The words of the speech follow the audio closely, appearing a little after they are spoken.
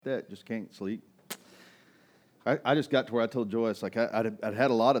that, just can't sleep. I just got to where I told Joyce, like I'd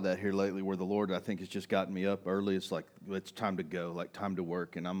had a lot of that here lately, where the Lord, I think, has just gotten me up early. It's like, it's time to go, like time to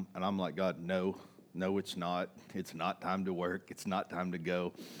work, and I'm like, God, no, it's not. It's not time to work. It's not time to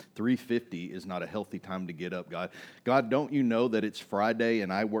go. 3:50 is not a healthy time to get up, God. God, don't you know that it's Friday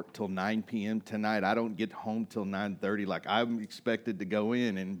and I work till 9 p.m. tonight? I don't get home till 9:30. Like, I'm expected to go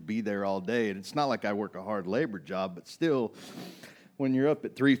in and be there all day, and it's not like I work a hard labor job, but still, when you're up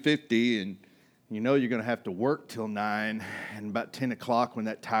at 3:50 and you know you're going to have to work till 9, and about 10 o'clock when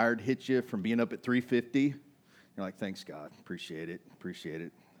that tired hits you from being up at 3:50, you're like, thanks, God. Appreciate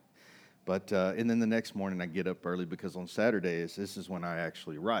it. But, and then the next morning I get up early because on Saturdays, this is when I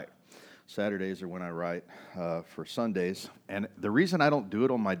actually write. Saturdays are when I write for Sundays. And the reason I don't do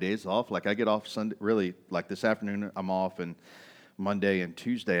it on my days off, like I get off Sunday, really, like this afternoon I'm off, and Monday and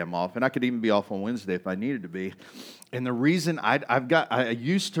Tuesday I'm off, and I could even be off on Wednesday if I needed to be. And the reason I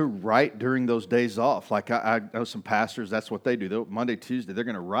used to write during those days off. Like I know some pastors, that's what they do. Monday, Tuesday, they're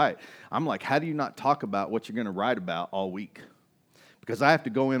going to write. I'm like, how do you not talk about what you're going to write about all week? Because I have to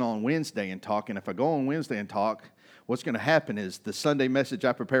go in on Wednesday and talk, and if I go on Wednesday and talk, what's going to happen is the Sunday message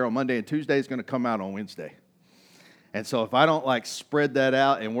I prepare on Monday and Tuesday is going to come out on Wednesday. And so if I don't like spread that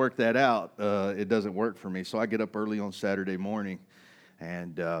out and work that out, it doesn't work for me. So I get up early on Saturday morning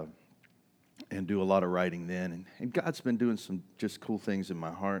and do a lot of writing then. And God's been doing some just cool things in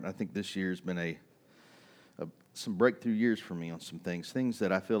my heart. I think this year's been some breakthrough years for me on some things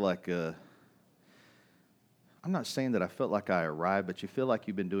that I feel like, I'm not saying that I felt like I arrived, but you feel like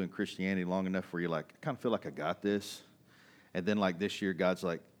you've been doing Christianity long enough where you're like, I kind of feel like I got this. And then like this year, God's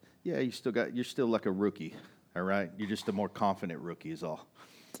like, yeah, you're still like a rookie, all right? You're just a more confident rookie is all.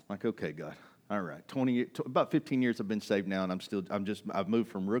 I'm like, okay, God. All right, about 15 years I've been saved now, and I've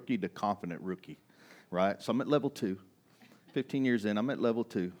moved from rookie to confident rookie, right? So I'm at level 2. 15 years in, I'm at level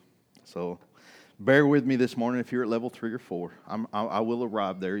 2. So bear with me this morning if you're at level 3 or 4. I will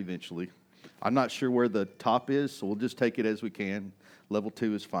arrive there eventually. I'm not sure where the top is, so we'll just take it as we can. Level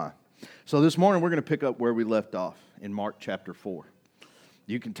 2 is fine. So this morning we're going to pick up where we left off in Mark chapter 4.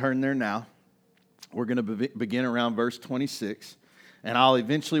 You can turn there now. We're going to begin around verse 26. And I'll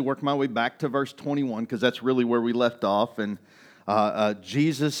eventually work my way back to verse 21 because that's really where we left off. And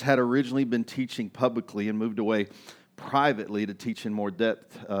Jesus had originally been teaching publicly and moved away privately to teach in more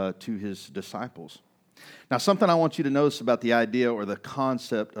depth to his disciples. Now, something I want you to notice about the idea or the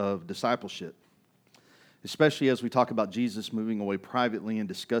concept of discipleship, especially as we talk about Jesus moving away privately and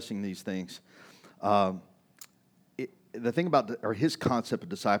discussing these things. The thing about his concept of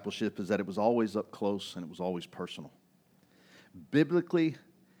discipleship is that it was always up close and it was always personal. Biblically,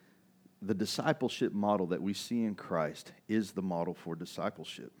 the discipleship model that we see in Christ is the model for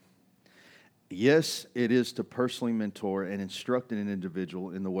discipleship. Yes, it is to personally mentor and instruct an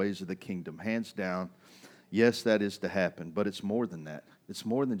individual in the ways of the kingdom. Hands down, yes, that is to happen, but it's more than that. It's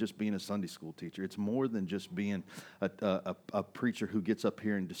more than just being a Sunday school teacher. It's more than just being a preacher who gets up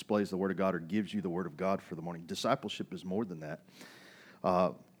here and displays the Word of God or gives you the Word of God for the morning. Discipleship is more than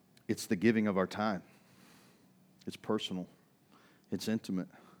that. It's the giving of our time. It's personal. It's intimate.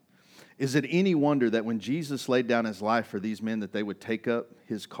 Is it any wonder that when Jesus laid down his life for these men that they would take up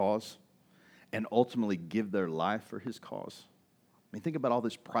his cause and ultimately give their life for his cause? I mean, think about all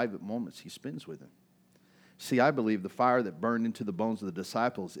these private moments he spends with them. See, I believe the fire that burned into the bones of the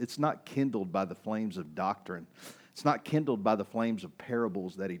disciples, it's not kindled by the flames of doctrine. It's not kindled by the flames of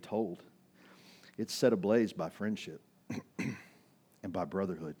parables that he told. It's set ablaze by friendship and by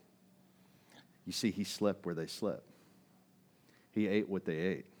brotherhood. You see, he slept where they slept. He ate what they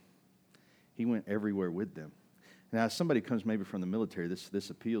ate. He went everywhere with them. Now, if somebody comes maybe from the military, this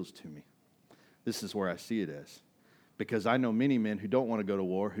appeals to me. This is where I see it as. Because I know many men who don't want to go to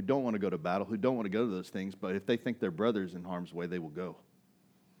war, who don't want to go to battle, who don't want to go to those things, but if they think their brother's in harm's way, they will go.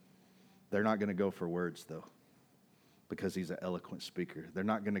 They're not going to go for words, though, because he's an eloquent speaker. They're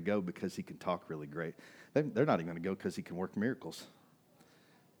not going to go because he can talk really great. They're not even going to go because he can work miracles.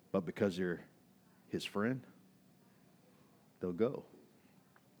 But because you're his friend, they'll go.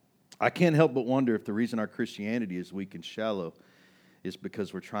 I can't help but wonder if the reason our Christianity is weak and shallow is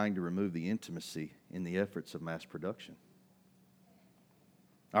because we're trying to remove the intimacy in the efforts of mass production.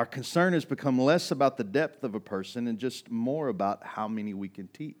 Our concern has become less about the depth of a person and just more about how many we can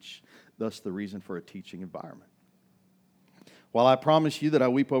teach, thus the reason for a teaching environment. While I promise you that I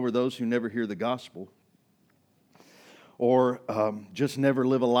weep over those who never hear the gospel or just never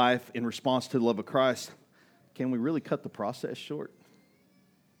live a life in response to the love of Christ, can we really cut the process short?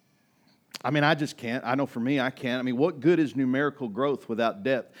 I mean, I just can't. I know for me, I can't. I mean, what good is numerical growth without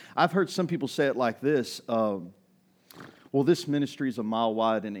depth? I've heard some people say it like this. Well, this ministry is a mile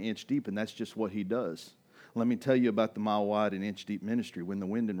wide and an inch deep, and that's just what he does. Let me tell you about the mile wide and inch deep ministry. When the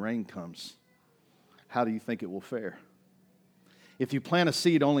wind and rain comes, how do you think it will fare? If you plant a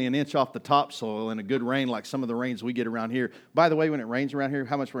seed only an inch off the topsoil and a good rain like some of the rains we get around here. By the way, when it rains around here,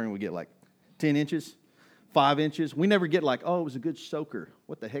 how much rain we get? Like 10 inches? 5 inches? We never get like, oh, it was a good soaker.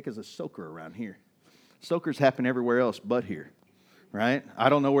 What the heck is a soaker around here? Soakers happen everywhere else but here, right? I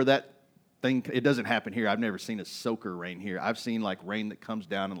don't know where that thing, it doesn't happen here. I've never seen a soaker rain here. I've seen like rain that comes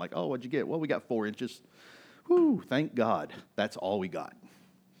down and like, oh, what'd you get? Well, we got 4 inches. Whew, thank God. That's all we got.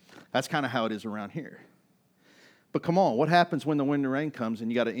 That's kind of how it is around here. But come on, what happens when the wind and rain comes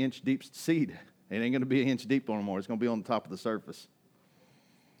and you got an inch deep seed? It ain't going to be an inch deep anymore. It's going to be on the top of the surface.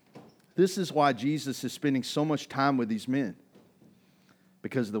 This is why Jesus is spending so much time with these men.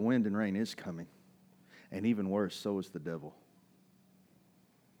 Because the wind and rain is coming. And even worse, so is the devil.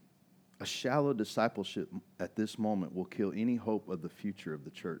 A shallow discipleship at this moment will kill any hope of the future of the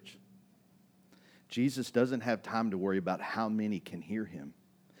church. Jesus doesn't have time to worry about how many can hear him,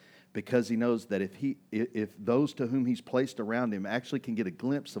 because he knows that if those to whom he's placed around him actually can get a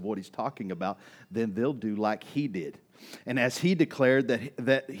glimpse of what he's talking about, then they'll do like he did. And as he declared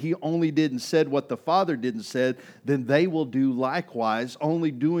that he only did and said what the Father did and said, then they will do likewise,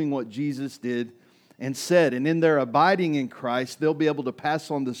 only doing what Jesus did and said. And in their abiding in Christ, they'll be able to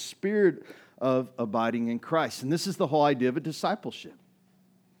pass on the spirit of abiding in Christ. And this is the whole idea of a discipleship.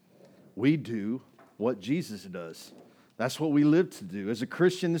 We do what Jesus does. That's what we live to do. As a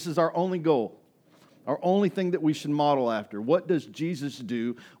Christian, this is our only goal, our only thing that we should model after. What does Jesus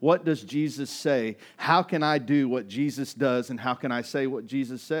do? What does Jesus say? How can I do what Jesus does, and how can I say what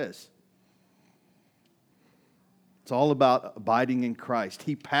Jesus says? It's all about abiding in Christ.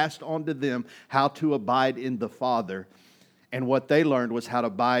 He passed on to them how to abide in the Father. And what they learned was how to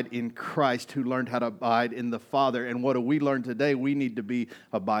abide in Christ, who learned how to abide in the Father. And what do we learn today? We need to be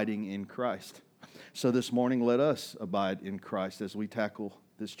abiding in Christ. So this morning, let us abide in Christ as we tackle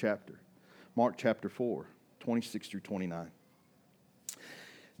this chapter. Mark chapter 4, 26 through 29.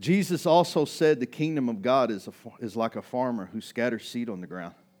 Jesus also said the kingdom of God is like a farmer who scatters seed on the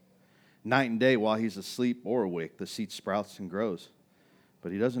ground. Night and day, while he's asleep or awake, the seed sprouts and grows.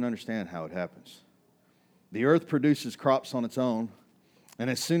 But he doesn't understand how it happens. The earth produces crops on its own, and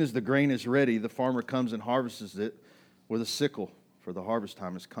as soon as the grain is ready, the farmer comes and harvests it with a sickle, for the harvest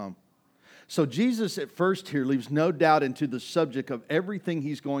time has come. So Jesus at first here leaves no doubt into the subject of everything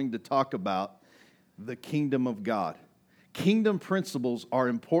he's going to talk about, the kingdom of God. Kingdom principles are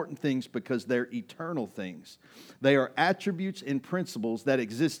important things because they're eternal things. They are attributes and principles that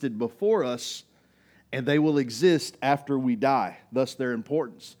existed before us, and they will exist after we die, thus their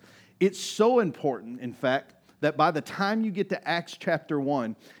importance. It's so important, in fact, that by the time you get to Acts chapter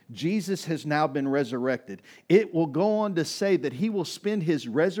 1, Jesus has now been resurrected. It will go on to say that he will spend his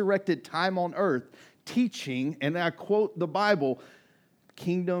resurrected time on earth teaching, and I quote the Bible,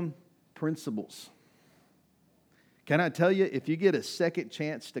 kingdom principles. Can I tell you, if you get a second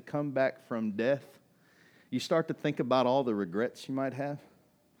chance to come back from death, you start to think about all the regrets you might have.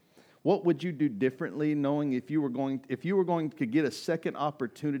 What would you do differently, knowing if you were going to get a second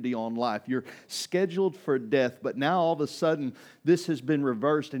opportunity on life? You're scheduled for death, but now all of a sudden this has been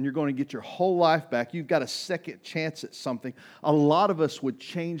reversed and you're going to get your whole life back. You've got a second chance at something. A lot of us would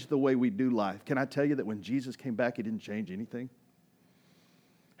change the way we do life. Can I tell you that when Jesus came back, he didn't change anything?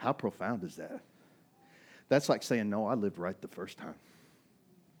 How profound is that? That's like saying, no, I lived right the first time.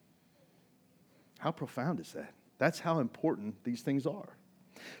 How profound is that? That's how important these things are.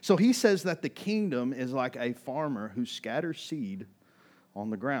 So he says that the kingdom is like a farmer who scatters seed on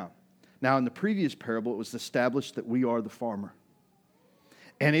the ground. Now, in the previous parable, it was established that we are the farmer.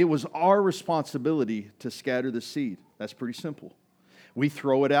 And it was our responsibility to scatter the seed. That's pretty simple. We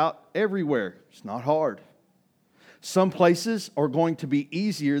throw it out everywhere. It's not hard. Some places are going to be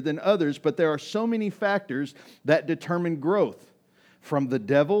easier than others, but there are so many factors that determine growth. From the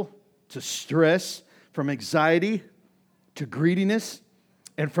devil to stress, from anxiety to greediness,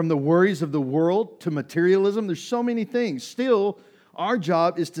 and from the worries of the world to materialism. There's so many things. Still, our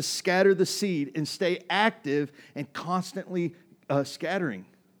job is to scatter the seed and stay active and constantly scattering.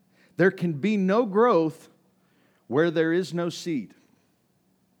 There can be no growth where there is no seed.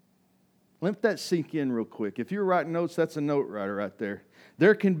 Let that sink in real quick. If you're writing notes, that's a note writer right there.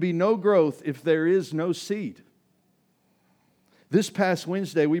 There can be no growth if there is no seed. This past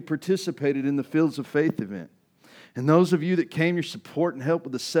Wednesday, we participated in the Fields of Faith event. And those of you that came, your support and help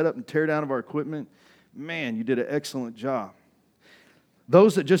with the setup and tear down of our equipment, man, you did an excellent job.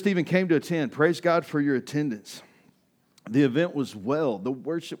 Those that just even came to attend, praise God for your attendance. The event was well. The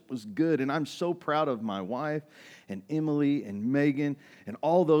worship was good. And I'm so proud of my wife and Emily and Megan and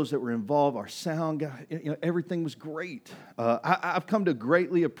all those that were involved, our sound guy, everything was great. I've come to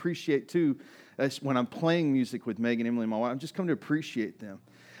greatly appreciate, too, when I'm playing music with Megan, Emily, and my wife, I've just come to appreciate them.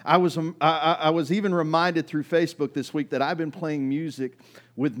 I was even reminded through Facebook this week that I've been playing music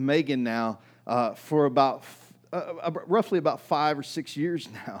with Megan now for roughly about 5 or 6 years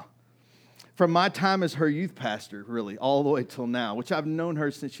now. From my time as her youth pastor, really, all the way till now, which I've known her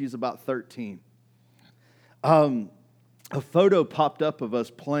since she's about 13. A photo popped up of us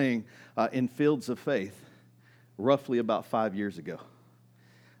playing in Fields of Faith roughly about 5 years ago.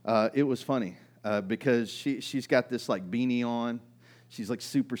 It was funny because she's got this like beanie on. She's like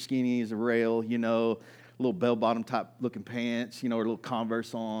super skinny as a rail, little bell-bottom type looking pants, her little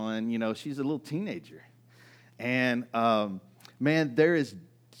Converse on. She's a little teenager. And man,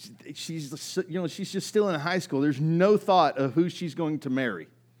 she's just still in high school. There's no thought of who she's going to marry,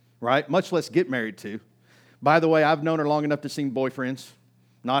 right? Much less get married to. By the way, I've known her long enough to see boyfriends,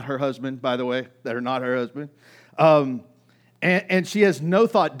 not her husband, by the way, that are not her husband. And she has no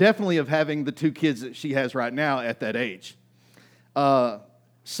thought, definitely, of having the 2 kids that she has right now at that age.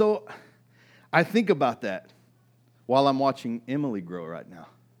 So I think about that while I'm watching Emily grow right now.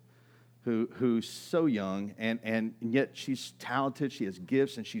 Who's so young, and yet she's talented, she has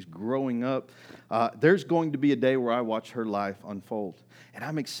gifts, and she's growing up. There's going to be a day where I watch her life unfold. And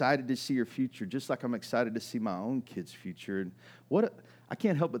I'm excited to see her future, just like I'm excited to see my own kids' future. And I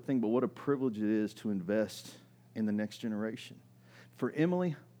can't help but think, but what a privilege it is to invest in the next generation. For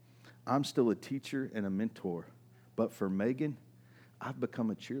Emily, I'm still a teacher and a mentor. But for Megan, I've become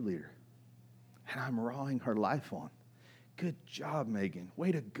a cheerleader. And I'm rawing her life on. Good job, Megan.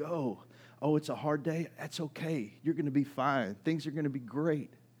 Way to go. Oh, it's a hard day? That's okay. You're going to be fine. Things are going to be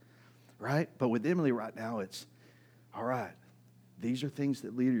great, right? But with Emily right now, it's, all right, these are things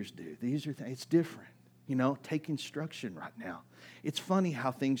that leaders do. It's different. Take instruction right now. It's funny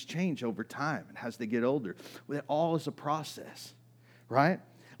how things change over time and as they get older. It all is a process, right?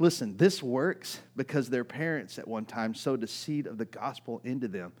 Listen, this works because their parents at one time sowed a seed of the gospel into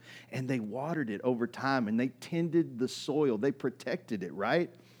them, and they watered it over time, and they tended the soil. They protected it, right?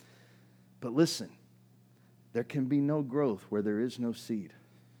 But listen, there can be no growth where there is no seed.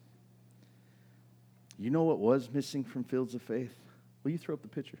 You know what was missing from Fields of Faith? Will you throw up the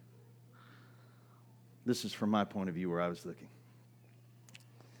picture? This is from my point of view where I was looking.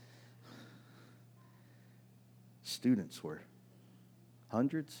 Students were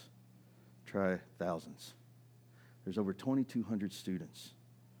hundreds, try thousands. There's over 2,200 students.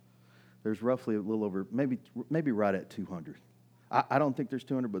 There's roughly a little over, maybe right at 200. I don't think there's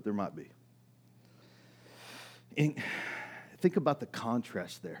 200, but there might be. And think about the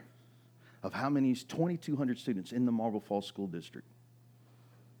contrast there of how many 2,200 students in the Marble Falls School District.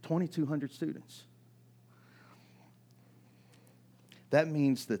 2,200 students. That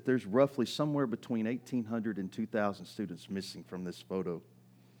means that there's roughly somewhere between 1,800 and 2,000 students missing from this photo.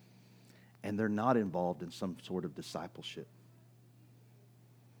 And they're not involved in some sort of discipleship.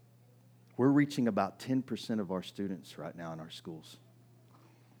 We're reaching about 10% of our students right now in our schools.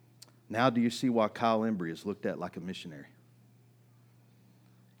 Now do you see why Kyle Embry is looked at like a missionary?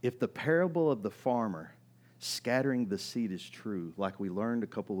 If the parable of the farmer scattering the seed is true, like we learned a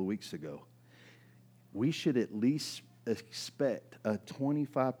couple of weeks ago, we should at least expect a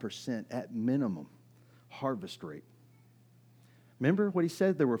 25% at minimum harvest rate. Remember what he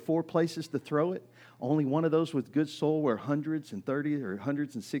said? There were 4 places to throw it. Only one of those with good soil where hundreds and 30s or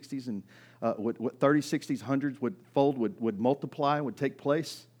hundreds and 60s and 30s, 60s, hundreds would fold, would multiply, would take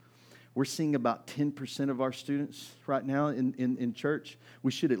place. We're seeing about 10% of our students right now in church.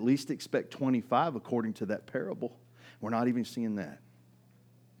 We should at least expect 25 according to that parable. We're not even seeing that.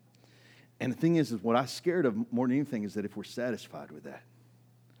 And the thing is what I'm scared of more than anything is that if we're satisfied with that,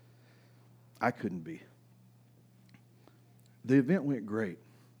 I couldn't be. The event went great,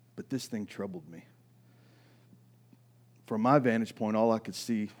 but this thing troubled me. From my vantage point, all I could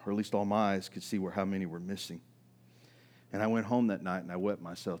see, or at least all my eyes could see, were how many were missing. And I went home that night and I wept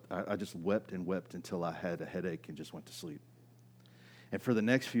myself. I just wept and wept until I had a headache and just went to sleep. And for the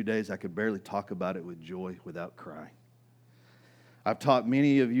next few days, I could barely talk about it with joy without crying. I've taught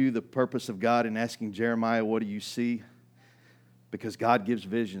many of you the purpose of God in asking Jeremiah, what do you see? Because God gives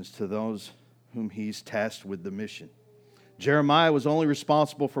visions to those whom he's tasked with the mission. Jeremiah was only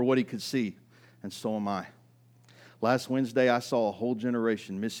responsible for what he could see, and so am I. Last Wednesday, I saw a whole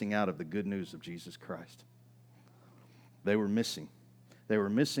generation missing out of the good news of Jesus Christ. They were missing. They were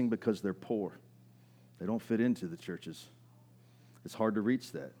missing because they're poor. They don't fit into the churches. It's hard to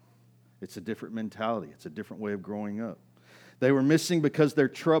reach that. It's a different mentality. It's a different way of growing up. They were missing because they're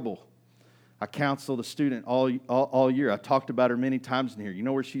trouble. I counseled a student all year. I talked about her many times in here. You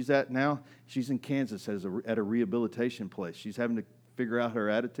know where she's at now? She's in Kansas at a rehabilitation place. She's having to figure out her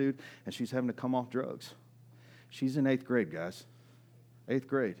attitude, and she's having to come off drugs. She's in 8th grade, guys. 8th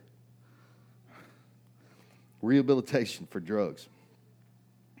grade. Rehabilitation for drugs.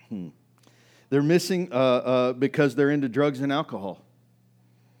 They're missing because they're into drugs and alcohol.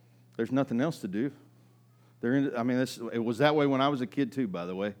 There's nothing else to do. It was that way when I was a kid too, by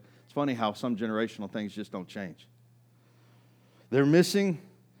the way. It's funny how some generational things just don't change. They're missing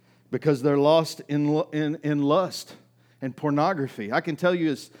because they're lost in lust and pornography. I can tell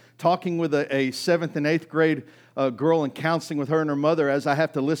you, as talking with a 7th and 8th grade girl and counseling with her and her mother, as I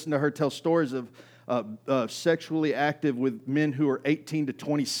have to listen to her tell stories of sexually active with men who are 18 to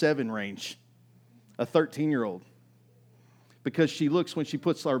 27 range, a 13-year-old. Because she looks, when she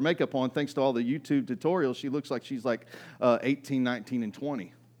puts her makeup on, thanks to all the YouTube tutorials, she looks like she's like 18, 19, and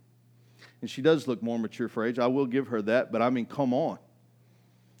 20. And she does look more mature for age. I will give her that, but I mean, come on.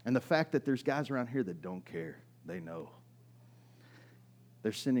 And the fact that there's guys around here that don't care, they know.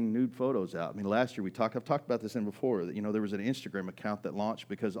 They're sending nude photos out. I mean, last year I've talked about this before. There was an Instagram account that launched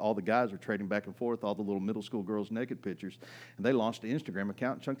because all the guys were trading back and forth, all the little middle school girls' naked pictures. And they launched an Instagram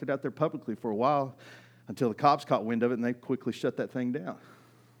account and chunked it out there publicly for a while until the cops caught wind of it and they quickly shut that thing down.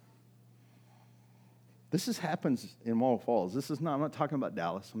 This happens in Marble Falls. I'm not talking about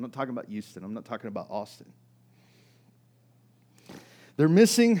Dallas. I'm not talking about Houston. I'm not talking about Austin. They're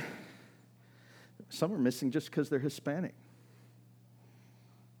missing. Some are missing just because they're Hispanic.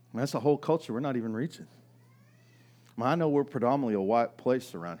 That's a whole culture we're not even reaching. I know we're predominantly a white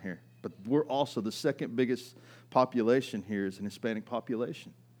place around here, but we're also the second biggest population here is an Hispanic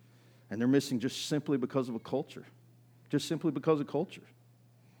population. And they're missing just simply because of a culture. Just simply because of culture.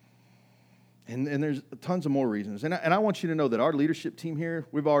 And there's tons of more reasons. And I want you to know that our leadership team here,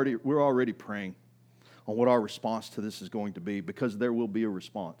 we're already praying on what our response to this is going to be, because there will be a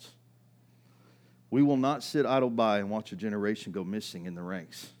response. We will not sit idle by and watch a generation go missing in the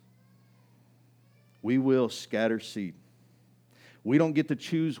ranks. We will scatter seed. We don't get to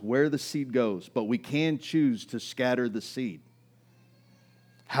choose where the seed goes, but we can choose to scatter the seed.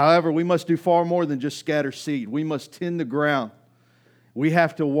 However, we must do far more than just scatter seed. We must tend the ground. We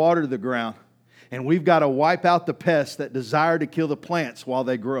have to water the ground. And we've got to wipe out the pests that desire to kill the plants while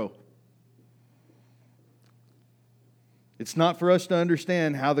they grow. It's not for us to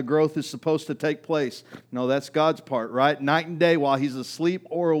understand how the growth is supposed to take place. No, that's God's part, right? Night and day, while He's asleep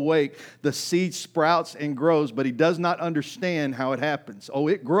or awake, the seed sprouts and grows, but He does not understand how it happens. Oh,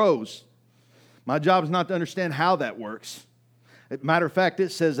 it grows. My job is not to understand how that works. Matter of fact,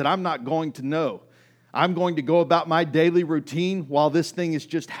 it says that I'm not going to know. I'm going to go about my daily routine while this thing is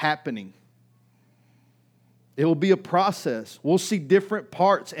just happening. It will be a process. We'll see different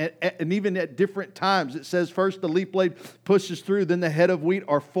parts, and even at different times. It says first the leaf blade pushes through, then the head of wheat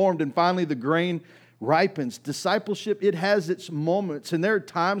are formed, and finally the grain ripens. Discipleship, it has its moments, and there are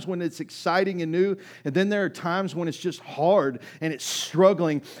times when it's exciting and new, and then there are times when it's just hard, and it's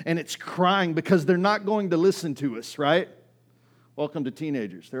struggling, and it's crying because they're not going to listen to us, right? Welcome to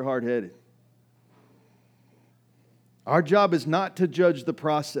teenagers. They're hard-headed. Our job is not to judge the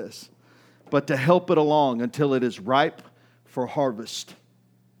process, but to help it along until it is ripe for harvest.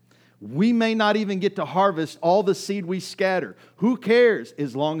 We may not even get to harvest all the seed we scatter. Who cares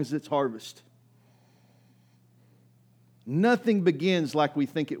as long as it's harvest? Nothing begins like we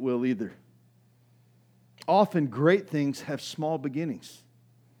think it will either. Often great things have small beginnings.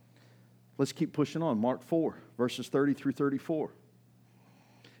 Let's keep pushing on. Mark 4, verses 30 through 34.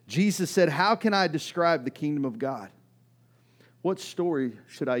 Jesus said, "How can I describe the kingdom of God? What story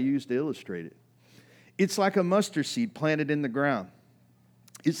should I use to illustrate it? It's like a mustard seed planted in the ground.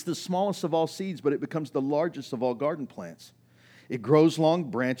 It's the smallest of all seeds, but it becomes the largest of all garden plants. It grows long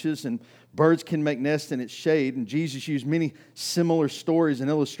branches, and birds can make nests in its shade." And Jesus used many similar stories and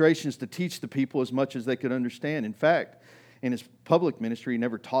illustrations to teach the people as much as they could understand. In fact, in His public ministry, He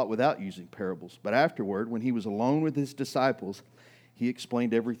never taught without using parables. But afterward, when He was alone with His disciples, He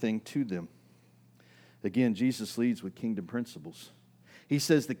explained everything to them. Again, Jesus leads with kingdom principles. He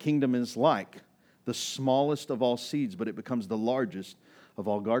says the kingdom is like the smallest of all seeds, but it becomes the largest of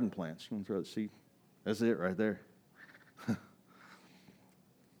all garden plants. You want to throw the seed? That's it right there.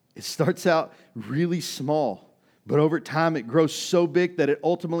 It starts out really small, but over time it grows so big that it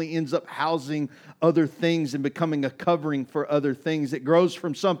ultimately ends up housing other things and becoming a covering for other things. It grows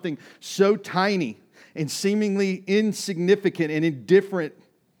from something so tiny and seemingly insignificant and indifferent,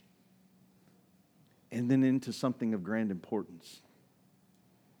 and then into something of grand importance.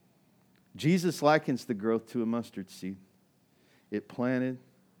 Jesus likens the growth to a mustard seed. It planted,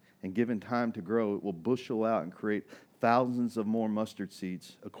 and given time to grow, it will bushel out and create thousands of more mustard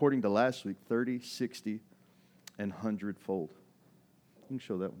seeds. According to last week, 30, 60, and 100-fold. You can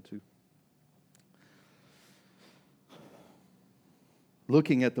show that one too.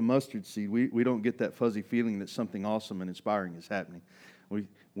 Looking at the mustard seed, we don't get that fuzzy feeling that something awesome and inspiring is happening.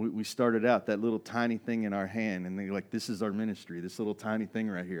 We started out that little tiny thing in our hand, and they're like, this is our ministry, this little tiny thing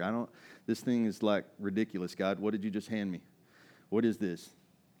right here. This thing is like ridiculous, God. What did you just hand me? What is this?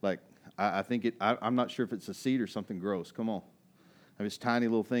 Like, I think I'm not sure if it's a seed or something gross. Come on. I have this tiny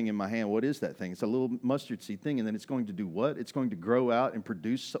little thing in my hand. What is that thing? It's a little mustard seed thing, and then it's going to do what? It's going to grow out and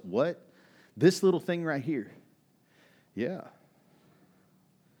produce what? This little thing right here. Yeah.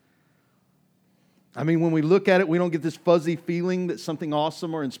 I mean, when we look at it, we don't get this fuzzy feeling that something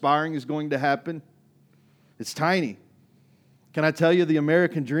awesome or inspiring is going to happen. It's tiny. Can I tell you the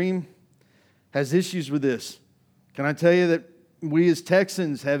American dream has issues with this? Can I tell you that we as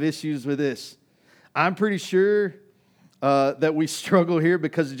Texans have issues with this? I'm pretty sure that we struggle here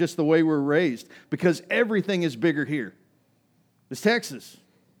because of just the way we're raised. Because everything is bigger here. It's Texas.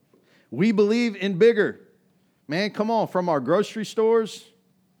 We believe in bigger. Man, come on, from our grocery stores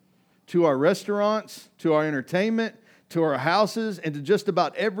to our restaurants, to our entertainment, to our houses, and to just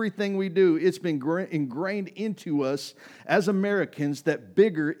about everything we do. It's been ingrained into us as Americans that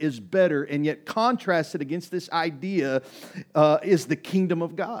bigger is better, and yet contrasted against this idea is the kingdom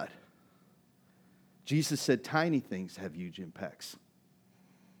of God. Jesus said tiny things have huge impacts.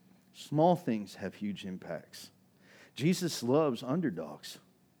 Small things have huge impacts. Jesus loves underdogs.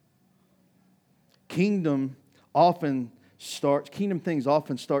 Kingdom things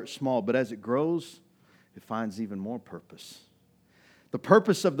often start small, but as it grows, it finds even more purpose. The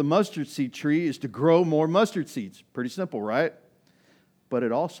purpose of the mustard seed tree is to grow more mustard seeds. Pretty simple, right? But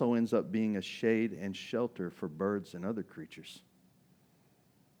it also ends up being a shade and shelter for birds and other creatures.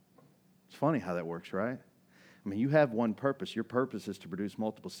 It's funny how that works, right? I mean, you have one purpose. Your purpose is to produce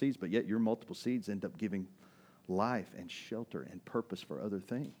multiple seeds, but yet your multiple seeds end up giving life and shelter and purpose for other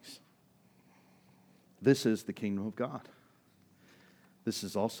things. This is the kingdom of God. This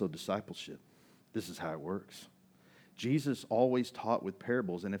is also discipleship. This is how it works. Jesus always taught with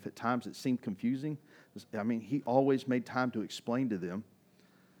parables, and if at times it seemed confusing, he always made time to explain to them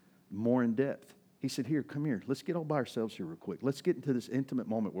more in depth. He said, here, come here. Let's get all by ourselves here real quick. Let's get into this intimate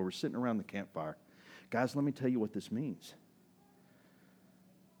moment where we're sitting around the campfire. Guys, let me tell you what this means.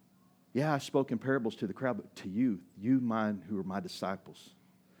 Yeah, I spoke in parables to the crowd, but to you mine who are my disciples,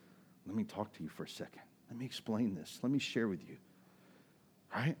 let me talk to you for a second. Let me explain this. Let me share with you.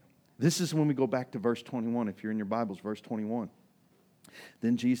 Right? This is when we go back to verse 21. If you're in your Bibles, verse 21.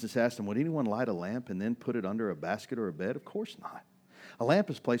 Then Jesus asked them, would anyone light a lamp and then put it under a basket or a bed? Of course not. A lamp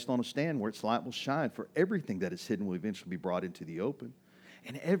is placed on a stand where its light will shine, for everything that is hidden will eventually be brought into the open,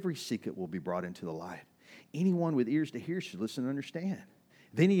 and every secret will be brought into the light. Anyone with ears to hear should listen and understand.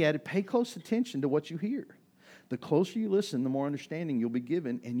 Then he added, pay close attention to what you hear. The closer you listen, the more understanding you'll be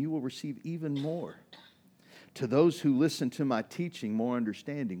given, and you will receive even more. To those who listen to my teaching, more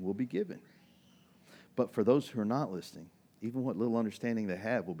understanding will be given. But for those who are not listening, even what little understanding they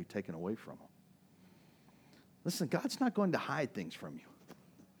have will be taken away from them. Listen, God's not going to hide things from you.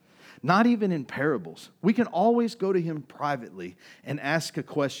 Not even in parables. We can always go to Him privately and ask a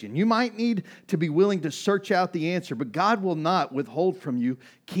question. You might need to be willing to search out the answer, but God will not withhold from you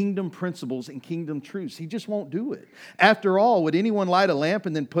kingdom principles and kingdom truths. He just won't do it. After all, would anyone light a lamp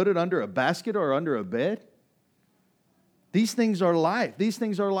and then put it under a basket or under a bed? These things are life. These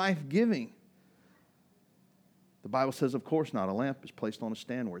things are life-giving. The Bible says, of course not. A lamp is placed on a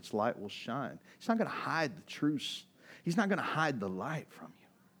stand where its light will shine. He's not going to hide the truths. He's not going to hide the light from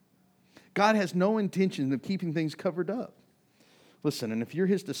you. God has no intention of keeping things covered up. Listen, and if you're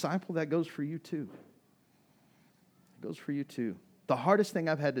His disciple, that goes for you too. It goes for you too. The hardest thing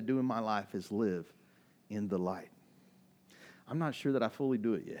I've had to do in my life is live in the light. I'm not sure that I fully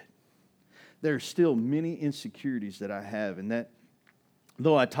do it yet. There are still many insecurities that I have, and that,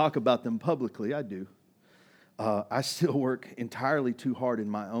 though I talk about them publicly, I do. I still work entirely too hard in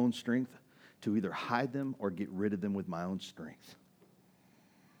my own strength to either hide them or get rid of them with my own strength.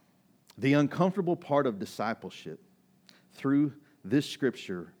 The uncomfortable part of discipleship through this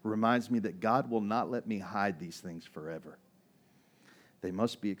scripture reminds me that God will not let me hide these things forever. They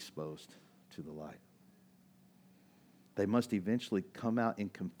must be exposed to the light. They must eventually come out in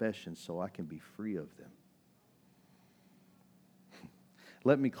confession so I can be free of them.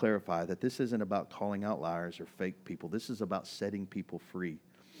 Let me clarify that this isn't about calling out liars or fake people. This is about setting people free.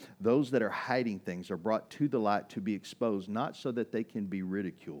 Those that are hiding things are brought to the light to be exposed, not so that they can be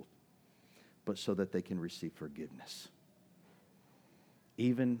ridiculed, but so that they can receive forgiveness.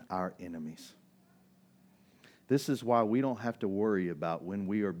 even our enemies. This is why we don't have to worry about when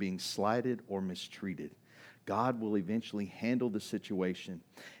we are being slighted or mistreated. God will eventually handle the situation.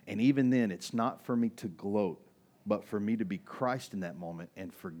 And even then, it's not for me to gloat, but for me to be Christ in that moment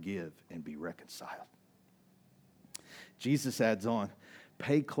and forgive and be reconciled. Jesus adds on,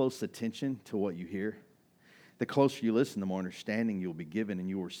 pay close attention to what you hear. The closer you listen, the more understanding you'll be given, and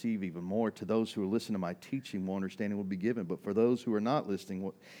you will receive even more. To those who listen to my teaching, more understanding will be given. But for those who are not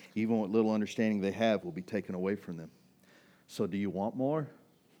listening, even what little understanding they have will be taken away from them. So do you want more?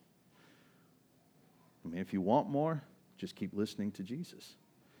 I mean, if you want more, just keep listening to Jesus.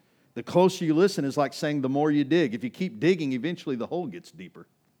 The closer you listen is like saying the more you dig. If you keep digging, eventually the hole gets deeper.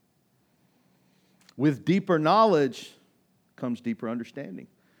 With deeper knowledge comes deeper understanding.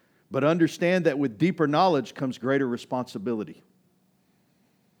 But understand that with deeper knowledge comes greater responsibility.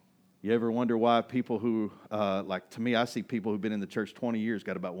 You ever wonder why people who, like to me, I see people who've been in the church 20 years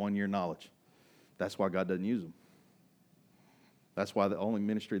got about 1 year knowledge. That's why God doesn't use them. That's why the only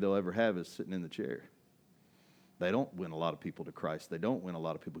ministry they'll ever have is sitting in the chair. They don't win a lot of people to Christ. They don't win a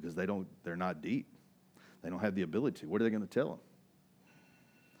lot of people because they're not deep. They don't have the ability to. What are they going to tell them?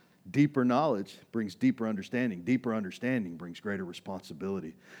 Deeper knowledge brings deeper understanding. Deeper understanding brings greater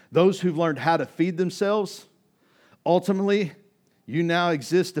responsibility. Those who've learned how to feed themselves, ultimately, you now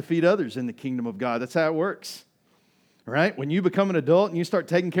exist to feed others in the kingdom of God. That's how it works. Right? When you become an adult and you start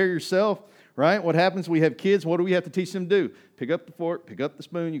taking care of yourself, right? What happens? We have kids. What do we have to teach them to do? Pick up the fork, pick up the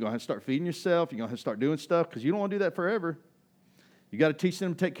spoon. You're going to have to start feeding yourself. You're going to have to start doing stuff because you don't want to do that forever. You got to teach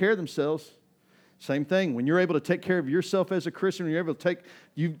them to take care of themselves. Same thing. When you're able to take care of yourself as a Christian, when you're able to take,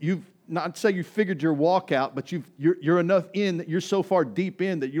 you've not say you figured your walk out, but you're enough in that you're so far deep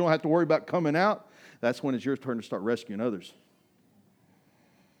in that you don't have to worry about coming out. That's when it's your turn to start rescuing others.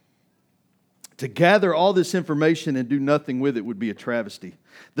 To gather all this information and do nothing with it would be a travesty.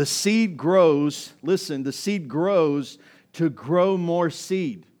 The seed grows, listen, the seed grows to grow more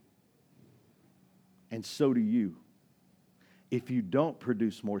seed. And so do you. If you don't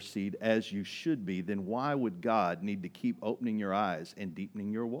produce more seed as you should be, then why would God need to keep opening your eyes and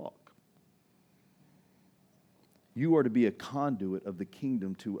deepening your walk? You are to be a conduit of the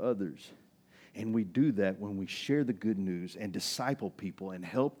kingdom to others. And we do that when we share the good news and disciple people and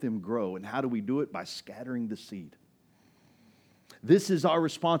help them grow. And how do we do it? By scattering the seed. This is our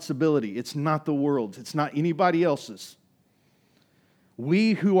responsibility. It's not the world's. It's not anybody else's.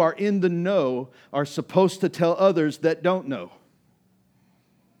 We who are in the know are supposed to tell others that don't know.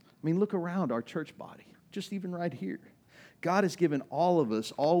 I mean, look around our church body, just even right here. God has given all of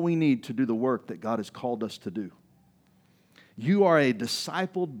us all we need to do the work that God has called us to do. You are a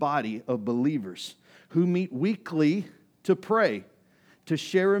discipled body of believers who meet weekly to pray, to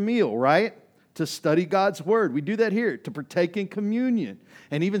share a meal, right? To study God's word. We do that here, to partake in communion,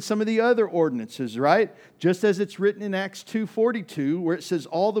 and even some of the other ordinances, right? Just as it's written in Acts 2:42, where it says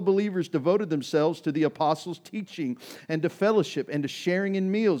all the believers devoted themselves to the apostles' teaching and to fellowship and to sharing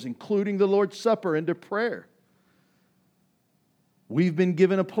in meals, including the Lord's Supper and to prayer. We've been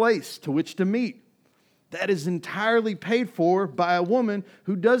given a place to which to meet. That is entirely paid for by a woman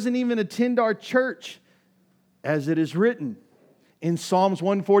who doesn't even attend our church, as it is written. In Psalms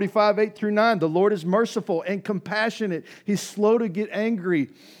 145, 8 through 9, the Lord is merciful and compassionate. He's slow to get angry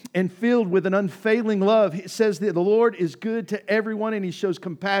and filled with an unfailing love. It says that the Lord is good to everyone and He shows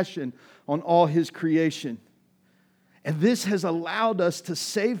compassion on all His creation. And this has allowed us to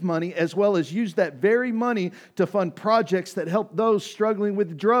save money as well as use that very money to fund projects that help those struggling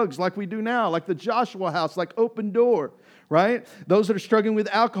with drugs like we do now, like the Joshua House, like Open Door, right? Those that are struggling with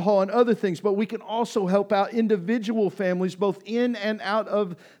alcohol and other things. But we can also help out individual families both in and out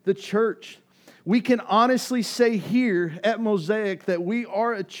of the church. We can honestly say here at Mosaic that we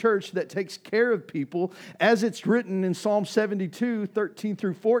are a church that takes care of people. As it's written in Psalm 72, 13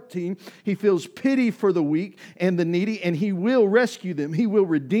 through 14, He feels pity for the weak and the needy, and He will rescue them. He will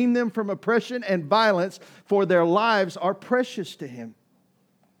redeem them from oppression and violence, for their lives are precious to Him.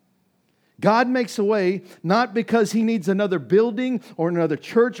 God makes a way not because He needs another building or another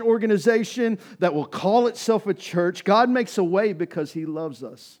church organization that will call itself a church. God makes a way because He loves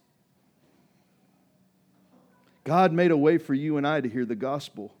us. God made a way for you and I to hear the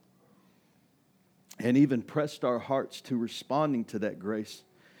gospel and even pressed our hearts to responding to that grace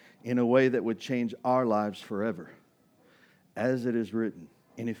in a way that would change our lives forever. As it is written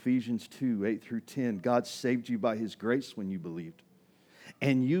in Ephesians 2, 8 through 10, God saved you by His grace when you believed.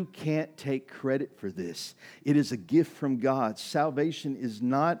 And you can't take credit for this. It is a gift from God. Salvation is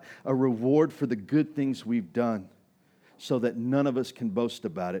not a reward for the good things we've done, so that none of us can boast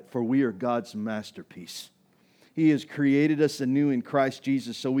about it, for we are God's masterpiece. He has created us anew in Christ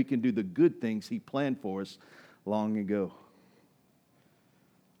Jesus so we can do the good things He planned for us long ago.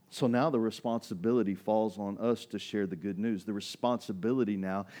 So now the responsibility falls on us to share the good news. The responsibility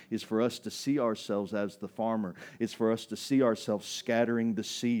now is for us to see ourselves as the farmer. It's for us to see ourselves scattering the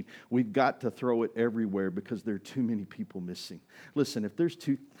seed. We've got to throw it everywhere because there are too many people missing. Listen, if there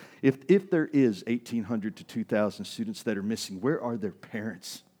is 1,800 to 2,000 students that are missing, where are their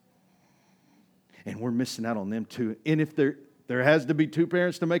parents? And we're missing out on them too. And if there has to be two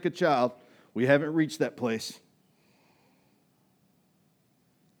parents to make a child, we haven't reached that place.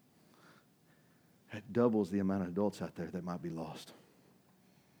 That doubles the amount of adults out there that might be lost.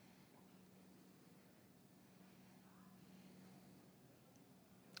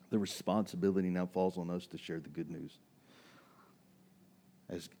 The responsibility now falls on us to share the good news.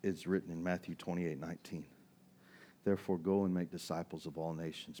 As it's written in Matthew 28:19. Therefore, go and make disciples of all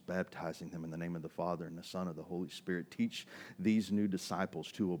nations, baptizing them in the name of the Father and the Son and the Holy Spirit. Teach these new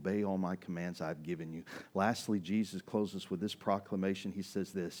disciples to obey all my commands I've given you. Lastly, Jesus closes with this proclamation. He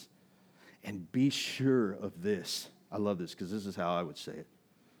says this, and be sure of this. I love this because this is how I would say it,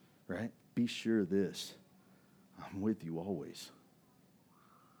 right? Be sure of this. I'm with you always.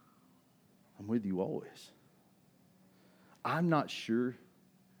 I'm with you always. I'm not sure.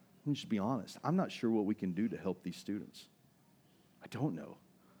 Let me just be honest. I'm not sure what we can do to help these students. I don't know.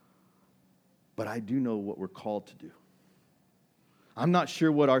 But I do know what we're called to do. I'm not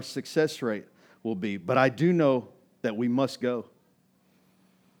sure what our success rate will be, but I do know that we must go.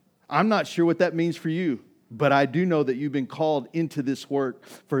 I'm not sure what that means for you, but I do know that you've been called into this work.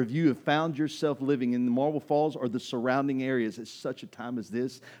 For if you have found yourself living in the Marble Falls or the surrounding areas at such a time as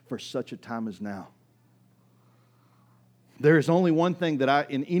this, for such a time as now. There is only one thing that I,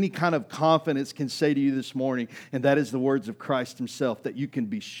 in any kind of confidence, can say to you this morning, and that is the words of Christ Himself, that you can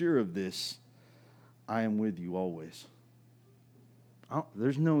be sure of this. I am with you always.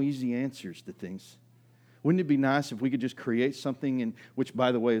 There's no easy answers to things. Wouldn't it be nice if we could just create something, which,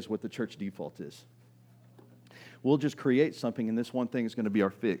 by the way, is what the church default is. We'll just create something, and this one thing is going to be our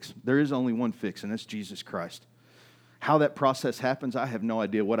fix. There is only one fix, and that's Jesus Christ. How that process happens, I have no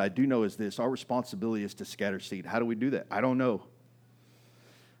idea. What I do know is this. Our responsibility is to scatter seed. How do we do that? I don't know.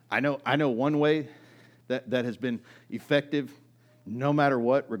 I know one way that has been effective, no matter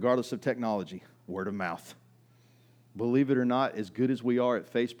what, regardless of technology, word of mouth. Believe it or not, as good as we are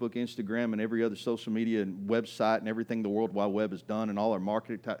at Facebook, Instagram, and every other social media and website and everything the World Wide Web has done and all our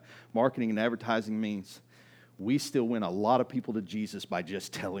marketing and advertising means, we still win a lot of people to Jesus by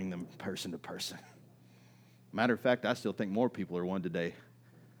just telling them person to person. Matter of fact, I still think more people are won today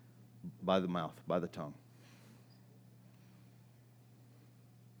by the mouth, by the tongue.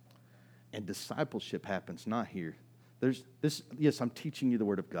 And discipleship happens not here. There's this. Yes, I'm teaching you the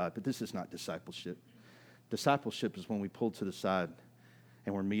Word of God, but this is not discipleship. Discipleship is when we pull to the side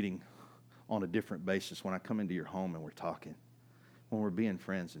and we're meeting on a different basis. When I come into your home and we're talking, when we're being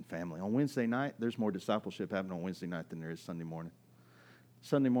friends and family. On Wednesday night, there's more discipleship happening on Wednesday night than there is Sunday morning.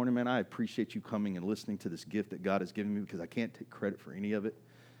 Sunday morning, man, I appreciate you coming and listening to this gift that God has given me because I can't take credit for any of it.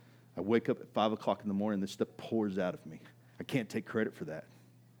 I wake up at 5 o'clock in the morning, this stuff pours out of me. I can't take credit for that.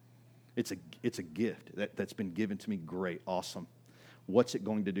 It's a gift that's been given to me. Great, awesome. What's it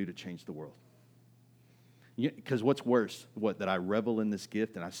going to do to change the world? Because what's worse, that I revel in this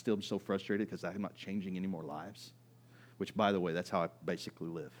gift and I still am so frustrated because I'm not changing any more lives, which, by the way, that's how I basically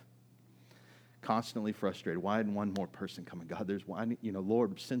live. Constantly frustrated. Why isn't one more person coming? God, there's one.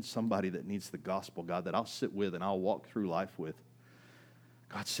 Lord, send somebody that needs the gospel, God, that I'll sit with and I'll walk through life with.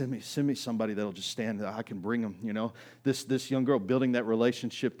 God, send me somebody that'll just stand that I can bring them. This young girl building that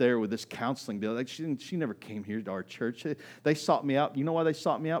relationship there with this counseling deal. Like she never came here to our church. They sought me out. You know why they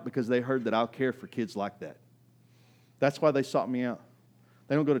sought me out? Because they heard that I'll care for kids like that. That's why they sought me out.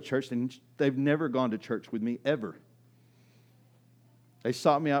 They don't go to church. They've never gone to church with me ever. They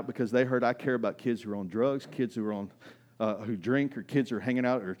sought me out because they heard I care about kids who are on drugs, kids who are on who drink, or kids who are hanging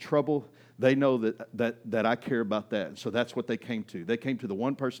out or trouble. They know that I care about that. And so that's what they came to. They came to the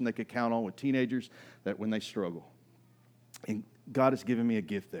one person they could count on with teenagers that when they struggle. And God has given me a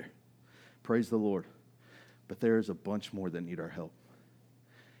gift there. Praise the Lord. But there is a bunch more that need our help.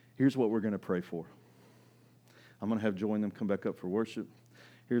 Here's what we're going to pray for. I'm going to have Joy and them come back up for worship.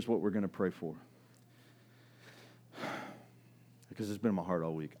 Here's what we're going to pray for. Because it's been in my heart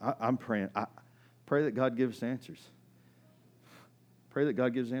all week. I'm praying. I pray that God gives answers. Pray that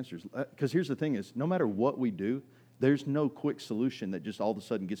God gives answers. Because here's the thing is, no matter what we do, there's no quick solution that just all of a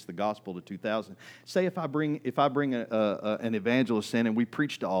sudden gets the gospel to 2,000. Say if I bring an evangelist in and we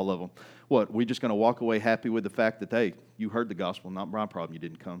preach to all of them, what, we just going to walk away happy with the fact that, hey, you heard the gospel, not my problem, you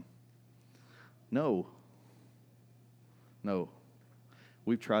didn't come? No. No.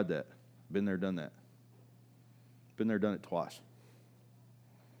 We've tried that. Been there, done that. Been there, done it twice.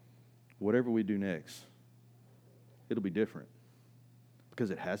 Whatever we do next, it'll be different because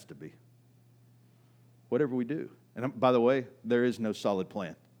it has to be. Whatever we do. And by the way, there is no solid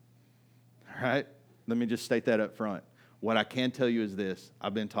plan. All right? Let me just state that up front. What I can tell you is this.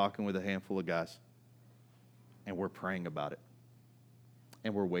 I've been talking with a handful of guys, and we're praying about it.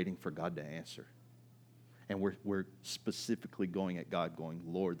 And we're waiting for God to answer. And we're specifically going at God going,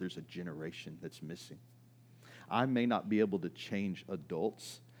 Lord, there's a generation that's missing. I may not be able to change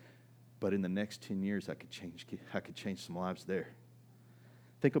adults, but in the next 10 years, I could change some lives there.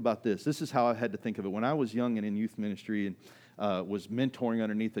 Think about this. This is how I had to think of it. When I was young and in youth ministry and was mentoring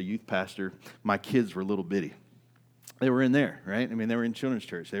underneath a youth pastor, my kids were little bitty. They were in there, right? I mean, they were in children's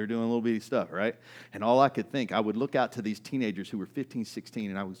church. They were doing little bitty stuff, right? And all I could think, I would look out to these teenagers who were 15, 16,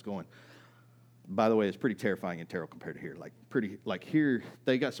 and I was going, by the way, it's pretty terrifying in Terrell compared to here. Like here,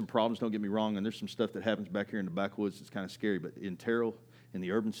 they got some problems, don't get me wrong, and there's some stuff that happens back here in the backwoods that's kind of scary, but in Terrell, in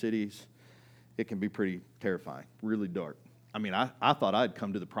the urban cities, it can be pretty terrifying, really dark. I mean, I thought I'd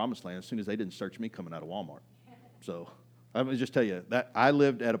come to the promised land as soon as they didn't search me coming out of Walmart. So I'm going to just tell you that I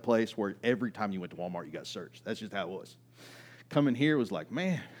lived at a place where every time you went to Walmart, you got searched. That's just how it was. Coming here was like,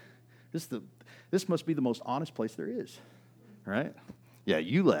 man, this must be the most honest place there is, right? Yeah,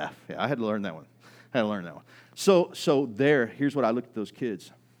 you laugh. Yeah, I had to learn that one. So here's what I looked at those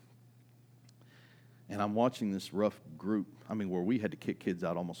kids. And I'm watching this rough group, where we had to kick kids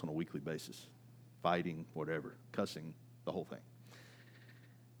out almost on a weekly basis. Fighting, whatever, cussing, the whole thing.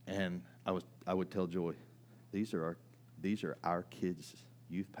 And I would tell Joy, these are our kids'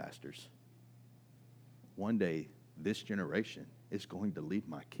 youth pastors. One day, this generation is going to lead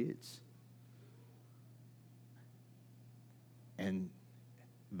my kids. And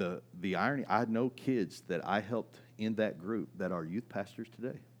the irony, I know kids that I helped in that group that are youth pastors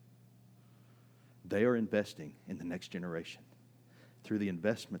today. They are investing in the next generation through the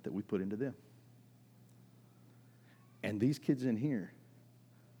investment that we put into them. And these kids in here,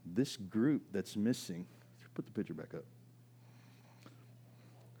 this group that's missing, put the picture back up.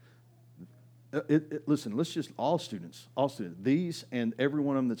 Listen, let's just, all students, these and every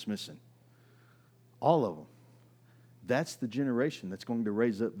one of them that's missing, all of them, that's the generation that's going to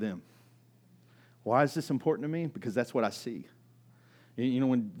raise up them. Why is this important to me? Because that's what I see. You know,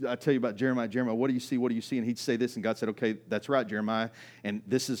 when I tell you about Jeremiah, what do you see? What do you see? And he'd say this, and God said, okay, that's right, Jeremiah, and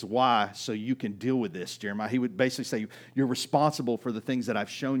this is why, so you can deal with this, Jeremiah. He would basically say, you're responsible for the things that I've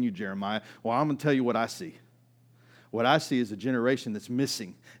shown you, Jeremiah. Well, I'm going to tell you what I see. What I see is a generation that's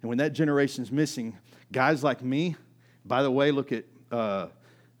missing. And when that generation's missing, guys like me, by the way, look at, I'm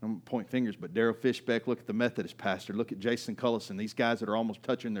going to point fingers, but Daryl Fishbeck, look at the Methodist pastor, look at Jason Cullison, these guys that are almost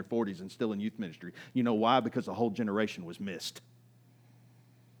touching their 40s and still in youth ministry. You know why? Because the whole generation was missed.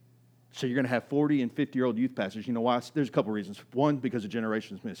 So you're going to have 40 and 50-year-old youth pastors. You know why? There's a couple reasons. One, because a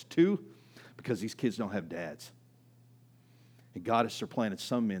generation's missed. Two, because these kids don't have dads. And God has supplanted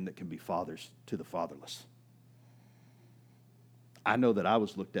some men that can be fathers to the fatherless. I know that I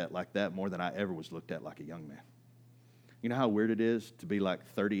was looked at like that more than I ever was looked at like a young man. You know how weird it is to be like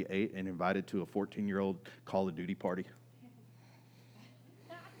 38 and invited to a 14-year-old Call of Duty party?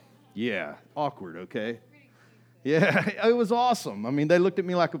 Yeah, awkward, okay? Yeah, it was awesome. I mean, they looked at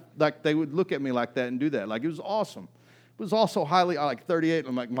me like they would look at me like that and do that. Like, it was awesome. It was also highly, like 38, and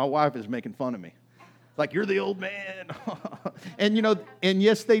I'm like, my wife is making fun of me. Like, you're the old man. And, you know, and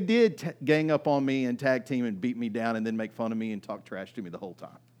yes, they did gang up on me and tag team and beat me down and then make fun of me and talk trash to me the whole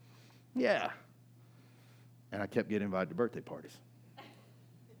time. Yeah. And I kept getting invited to birthday parties.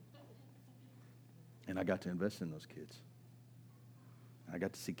 And I got to invest in those kids. I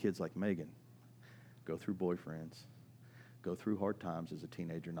got to see kids like Megan go through boyfriends, go through hard times as a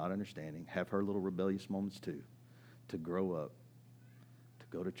teenager, not understanding, have her little rebellious moments too, to grow up, to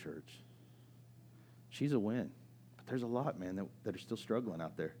go to church. She's a win. But there's a lot, man, that are still struggling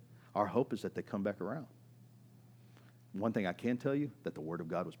out there. Our hope is that they come back around. One thing I can tell you, that the Word of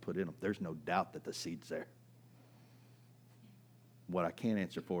God was put in them. There's no doubt that the seed's there. What I can't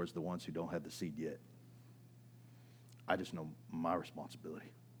answer for is the ones who don't have the seed yet. I just know my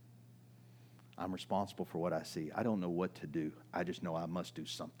responsibility. I'm responsible for what I see. I don't know what to do. I just know I must do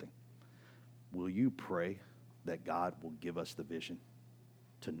something. Will you pray that God will give us the vision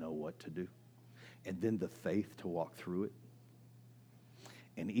to know what to do? And then the faith to walk through it?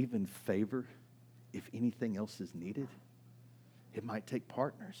 And even favor if anything else is needed? It might take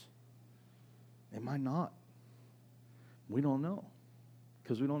partners. It might not. We don't know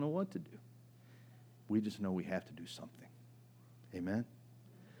because we don't know what to do. We just know we have to do something. Amen?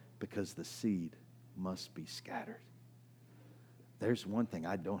 Because the seed must be scattered. There's one thing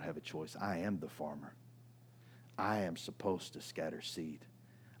I don't have a choice. I am the farmer. I am supposed to scatter seed.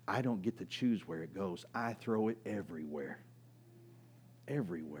 I don't get to choose where it goes. I throw it everywhere.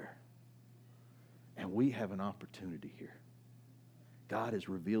 Everywhere. And we have an opportunity here. God has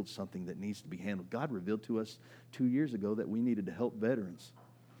revealed something that needs to be handled. God revealed to us 2 years ago that we needed to help veterans.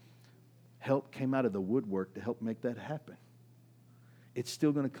 Help came out of the woodwork to help make that happen. It's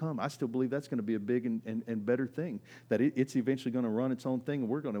still going to come. I still believe that's going to be a big and better thing, that it's eventually going to run its own thing, and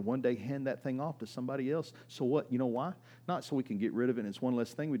we're going to one day hand that thing off to somebody else. So what? You know why? Not so we can get rid of it and it's one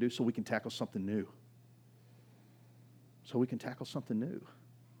less thing we do, so we can tackle something new. So we can tackle something new.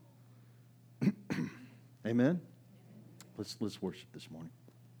 Amen? Let's worship this morning.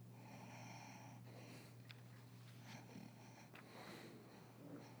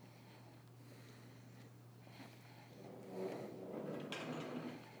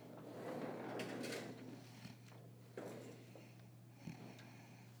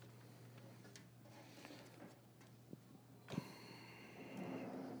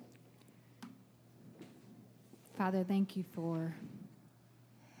 Father, thank you for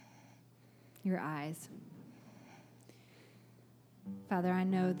your eyes. Father, I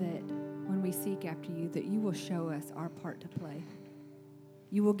know that when we seek after you, that you will show us our part to play.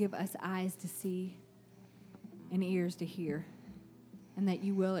 You will give us eyes to see and ears to hear, and that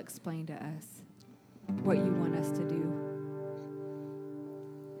you will explain to us what you want us to do.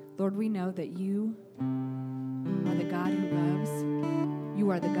 Lord, we know that you are the God who loves.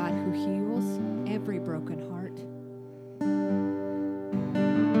 You are the God who heals every broken heart.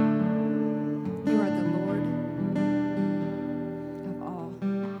 You are the Lord of all,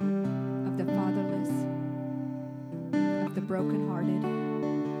 of the fatherless, of the brokenhearted.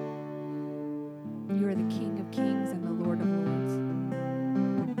 You are the